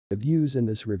The views in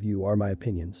this review are my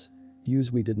opinions.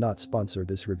 USWE did not sponsor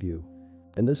this review.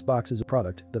 And this box is a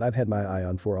product that I've had my eye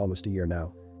on for almost a year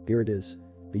now. Here it is.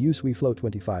 The USWE Flow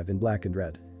 25 in black and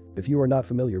red. If you are not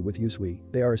familiar with USWE,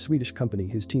 they are a Swedish company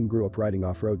whose team grew up riding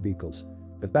off-road vehicles.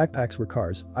 If backpacks were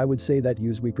cars, I would say that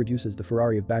USWE produces the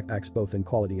Ferrari of backpacks both in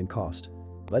quality and cost.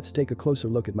 Let's take a closer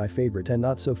look at my favorite and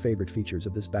not so favorite features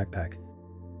of this backpack.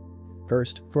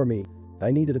 First, for me, I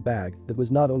needed a bag that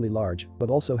was not only large but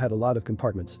also had a lot of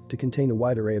compartments to contain a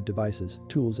wide array of devices,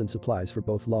 tools and supplies for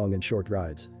both long and short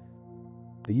rides.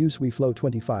 The USWE Flow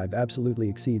 25 absolutely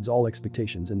exceeds all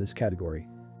expectations in this category.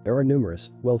 There are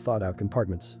numerous, well thought out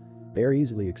compartments. They are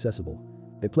easily accessible.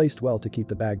 They placed well to keep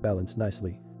the bag balanced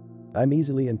nicely. I'm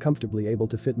easily and comfortably able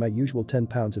to fit my usual 10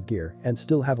 pounds of gear and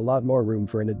still have a lot more room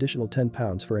for an additional 10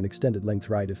 pounds for an extended length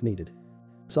ride if needed.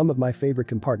 Some of my favorite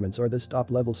compartments are this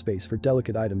top-level space for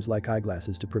delicate items like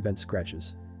eyeglasses to prevent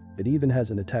scratches. It even has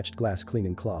an attached glass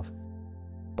cleaning cloth.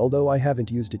 Although I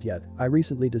haven't used it yet, I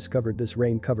recently discovered this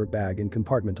rain cover bag and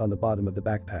compartment on the bottom of the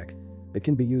backpack. It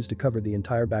can be used to cover the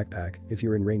entire backpack if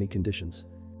you're in rainy conditions.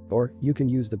 Or, you can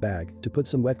use the bag to put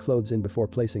some wet clothes in before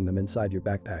placing them inside your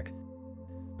backpack.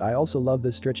 I also love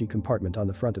this stretchy compartment on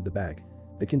the front of the bag.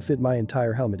 It can fit my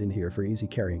entire helmet in here for easy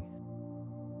carrying.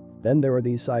 Then there are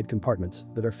these side compartments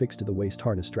that are fixed to the waist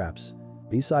harness straps.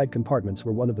 These side compartments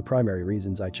were one of the primary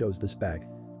reasons I chose this bag.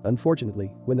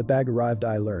 Unfortunately, when the bag arrived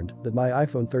I learned that my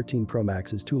iPhone 13 Pro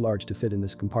Max is too large to fit in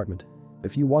this compartment.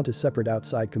 If you want a separate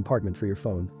outside compartment for your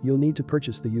phone, you'll need to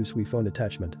purchase the USWE phone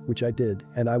attachment, which I did,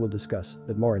 and I will discuss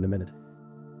that more in a minute.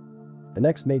 The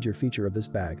next major feature of this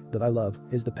bag that I love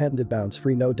is the patented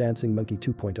bounce-free No Dancing Monkey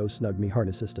 2.0 Snug-Me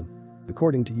harness system.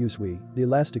 According to USWE, the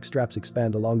elastic straps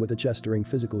expand along with the chest during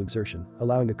physical exertion,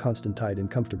 allowing a constant tight and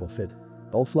comfortable fit.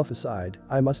 All fluff aside,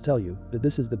 I must tell you that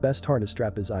this is the best harness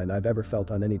strap design I've ever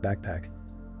felt on any backpack.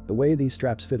 The way these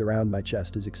straps fit around my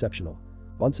chest is exceptional.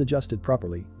 Once adjusted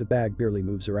properly, the bag barely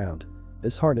moves around.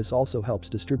 This harness also helps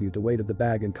distribute the weight of the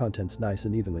bag and contents nice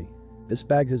and evenly. This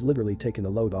bag has literally taken a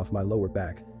load off my lower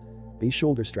back. These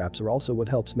shoulder straps are also what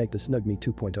helps make the Snug-Me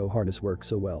 2.0 harness work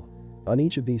so well. On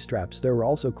each of these straps there were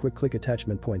also quick click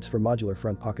attachment points for modular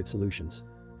front pocket solutions.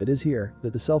 It is here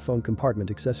that the cell phone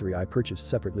compartment accessory I purchased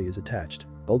separately is attached.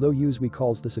 Although USWE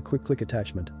calls this a quick click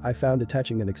attachment, I found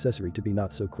attaching an accessory to be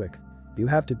not so quick. You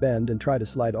have to bend and try to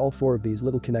slide all 4 of these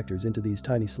little connectors into these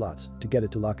tiny slots to get it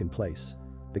to lock in place.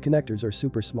 The connectors are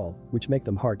super small, which make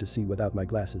them hard to see without my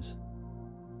glasses.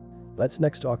 Let's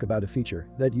next talk about a feature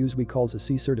that USWE calls a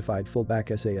C-certified full back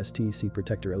SASTEC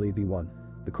protector LEV1.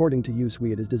 According to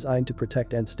USWE, it is designed to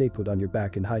protect and stay put on your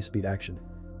back in high-speed action.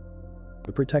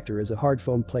 The protector is a hard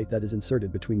foam plate that is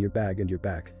inserted between your bag and your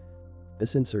back.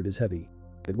 This insert is heavy.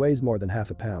 It weighs more than half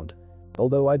a pound.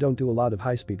 Although I don't do a lot of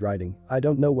high-speed riding, I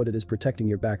don't know what it is protecting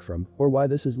your back from or why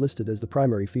this is listed as the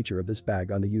primary feature of this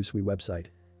bag on the USWE website.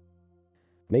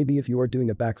 Maybe if you are doing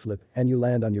a backflip and you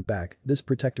land on your back, this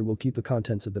protector will keep the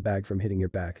contents of the bag from hitting your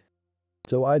back.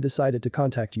 So I decided to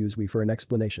contact USWE for an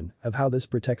explanation of how this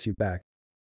protects your back.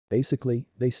 Basically,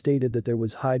 they stated that there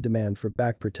was high demand for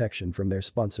back protection from their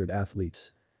sponsored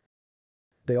athletes.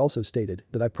 They also stated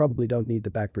that I probably don't need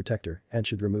the back protector and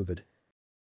should remove it.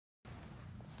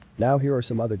 Now here are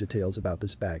some other details about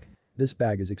this bag. This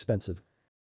bag is expensive.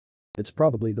 It's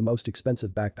probably the most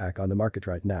expensive backpack on the market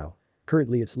right now.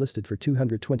 Currently it's listed for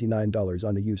 $229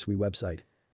 on the USWE website.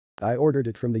 I ordered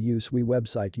it from the USWE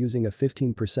website using a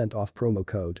 15% off promo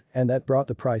code, and that brought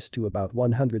the price to about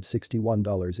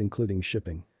 $161 including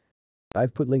shipping.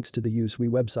 I've put links to the USWE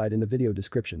website in the video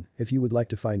description if you would like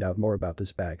to find out more about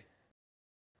this bag.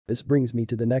 This brings me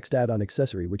to the next add-on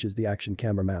accessory, which is the action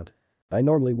camera mount. I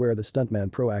normally wear the Stuntman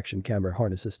Pro action camera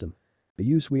harness system. The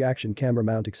USWE action camera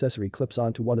mount accessory clips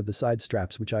onto one of the side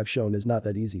straps, which I've shown is not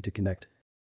that easy to connect.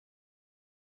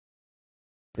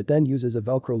 It then uses a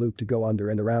Velcro loop to go under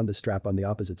and around the strap on the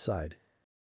opposite side.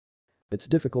 It's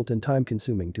difficult and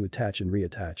time-consuming to attach and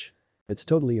reattach. It's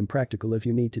totally impractical if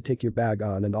you need to take your bag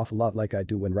on and off a lot like I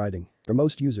do when riding. For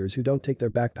most users who don't take their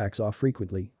backpacks off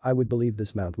frequently, I would believe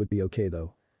this mount would be okay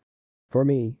though. For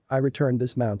me, I returned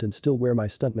this mount and still wear my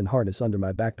Stuntman harness under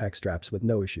my backpack straps with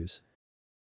no issues.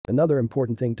 Another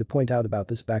important thing to point out about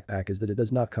this backpack is that it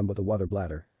does not come with a water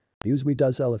bladder. USWE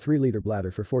does sell a 3-liter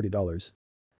bladder for $40.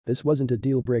 This wasn't a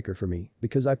deal breaker for me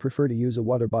because I prefer to use a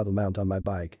water bottle mount on my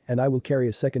bike and I will carry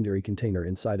a secondary container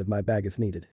inside of my bag if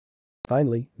needed.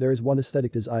 Finally, there is one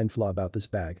aesthetic design flaw about this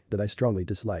bag that I strongly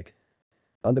dislike.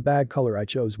 On the bag color I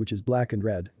chose, which is black and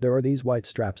red, there are these white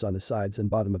straps on the sides and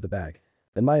bottom of the bag.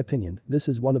 In my opinion, this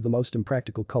is one of the most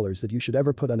impractical colors that you should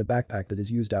ever put on a backpack that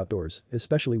is used outdoors,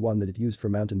 especially one that is used for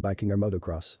mountain biking or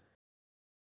motocross.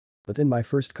 Within my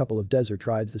first couple of desert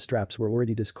rides the straps were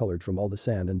already discolored from all the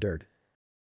sand and dirt.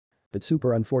 It's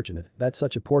super unfortunate that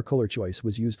such a poor color choice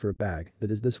was used for a bag that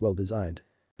is this well designed.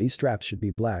 These straps should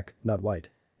be black, not white.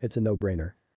 It's a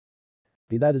no-brainer.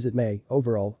 Be that as it may,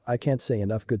 overall, I can't say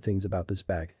enough good things about this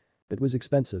bag. It was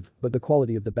expensive, but the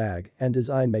quality of the bag and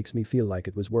design makes me feel like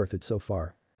it was worth it so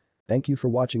far. Thank you for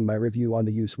watching my review on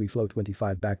the USWE Flow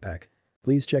 25 backpack.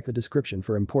 Please check the description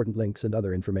for important links and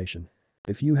other information.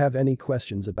 If you have any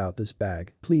questions about this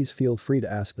bag, please feel free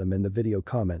to ask them in the video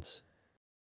comments.